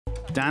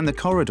Down the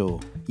corridor,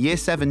 Year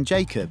 7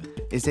 Jacob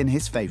is in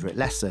his favourite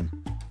lesson,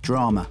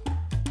 drama.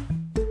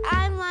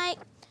 I'm like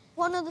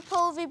one of the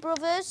Povey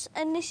brothers,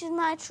 and this is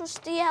my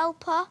trusty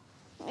helper.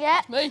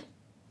 Yeah. Me.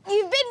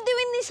 You've been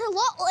doing this a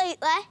lot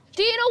lately.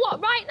 Do you know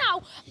what? Right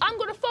now, I'm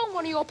going to phone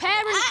one of your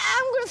parents.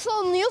 I'm going to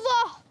phone the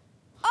other.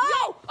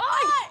 Yo!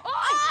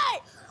 Oi!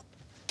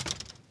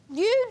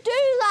 You do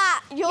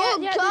that. You're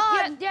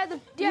gone.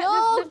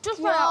 They've just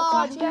run out of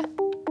cards,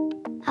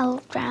 I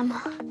love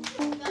drama.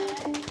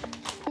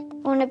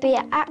 I want to be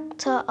an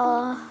actor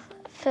or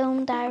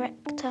film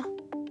director.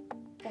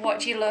 What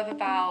do you love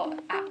about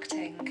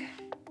acting?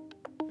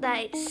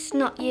 That it's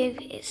not you,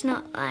 it's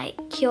not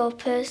like your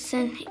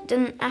person. It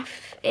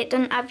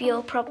doesn't have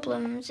your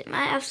problems. It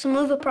might have some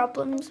other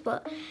problems,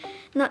 but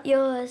not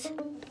yours.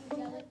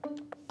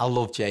 I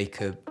love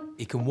Jacob.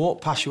 He can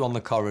walk past you on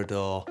the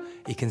corridor,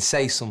 he can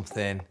say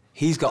something,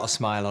 he's got a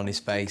smile on his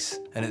face,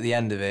 and at the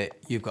end of it,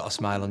 you've got a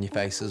smile on your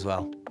face as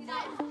well.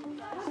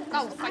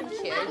 Oh, thank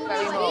you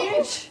very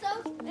much.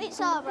 It's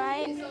all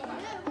right.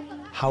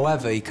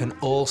 However, he can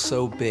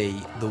also be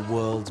the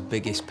world's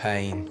biggest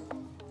pain.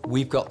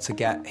 We've got to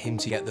get him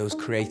to get those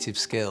creative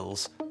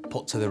skills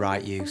put to the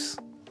right use.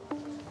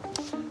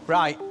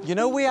 Right, you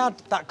know we had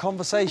that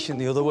conversation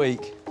the other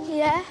week?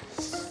 Yeah.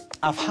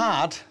 I've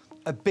had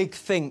a big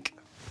think.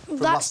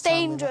 That's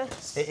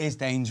dangerous. It is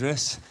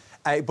dangerous,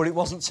 but it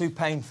wasn't too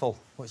painful,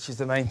 which is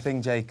the main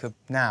thing, Jacob.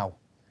 Now,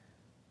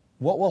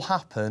 what will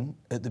happen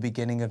at the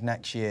beginning of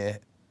next year?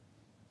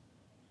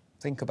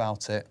 Think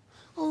about it.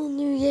 Oh,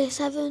 new Year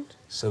 7.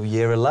 So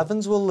Year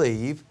 11s will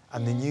leave,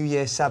 and the new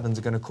Year 7s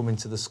are going to come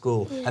into the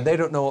school, and they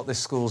don't know what this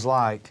school's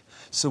like.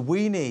 So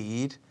we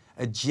need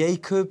a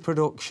Jacob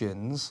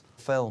Productions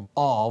film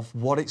of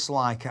what it's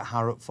like at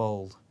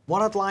Harropfold.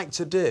 What I'd like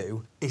to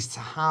do is to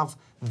have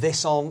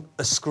this on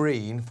a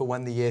screen for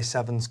when the Year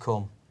 7s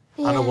come.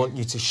 Yeah. And I want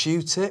you to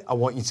shoot it, I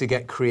want you to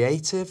get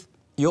creative.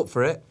 You up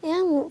for it? Yeah,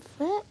 I'm up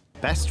for it.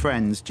 Best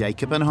friends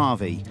Jacob and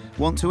Harvey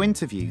want to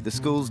interview the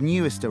school's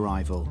newest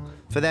arrival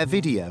for their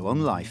video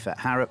on life at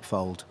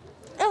Harropfold.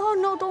 Oh,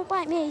 no, don't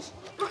bite me.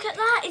 Look at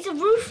that, he's a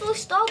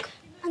ruthless dog.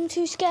 I'm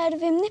too scared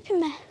of him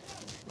nipping me.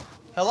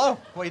 Hello,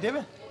 what are you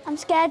doing? I'm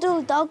scared of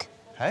the dog.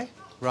 Hey?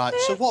 Right,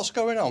 so what's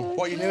going on?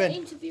 What are you doing?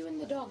 Interviewing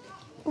the dog.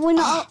 We're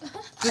not...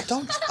 The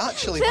dog's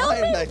actually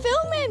biting me.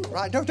 Film him!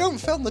 Right, no, don't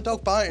film the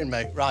dog biting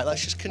me. Right,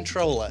 let's just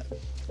control it.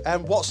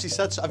 What's he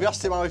said? Have you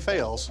asked him how he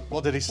feels?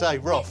 What did he say?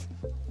 Rough?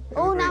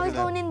 Oh, now he's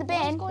going in the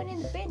bin. He's going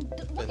in the bin.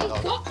 Bin He's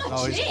dog. got my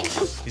Oh,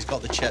 chips. he's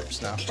got the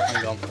chips now.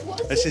 Hang on.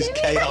 This is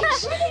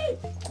chaos.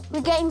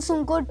 We're getting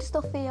some good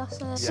stuff here,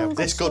 so... Yeah,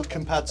 this good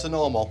compared to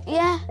normal?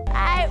 Yeah.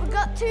 We've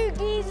got 2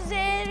 geezers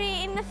here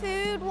eating the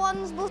food.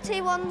 One's butty,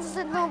 one's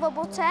another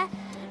butter.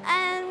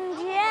 And,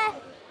 yeah.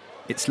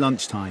 It's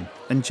lunchtime,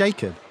 and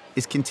Jacob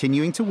is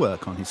continuing to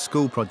work on his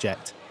school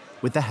project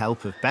with the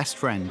help of best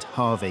friend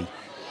Harvey.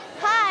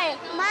 Hi,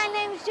 my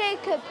name's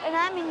Jacob, and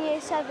I'm in Year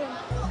 7.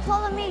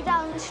 Follow me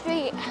down the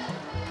street.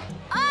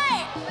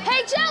 Hi!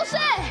 Hey, Chelsea!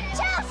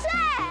 Chelsea!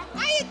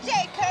 Hiya,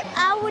 Jacob.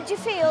 How would you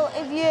feel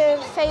if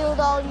you failed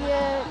all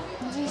your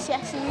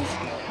GCSEs?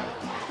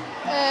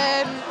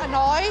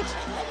 Annoyed,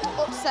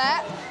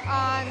 upset,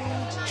 and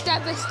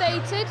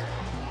Devastated.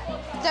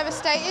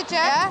 devastated,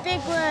 yeah.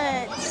 Big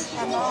words. Do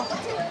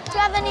you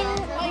have any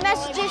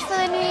messages for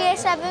the new Year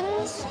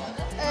 7s?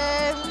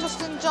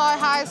 Just enjoy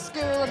high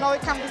school. I know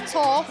it can be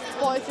tough,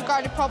 but if you've got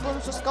any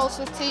problems, just go to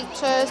the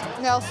teachers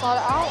and they'll sort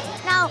it out.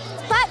 Now,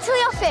 back to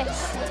the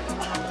office.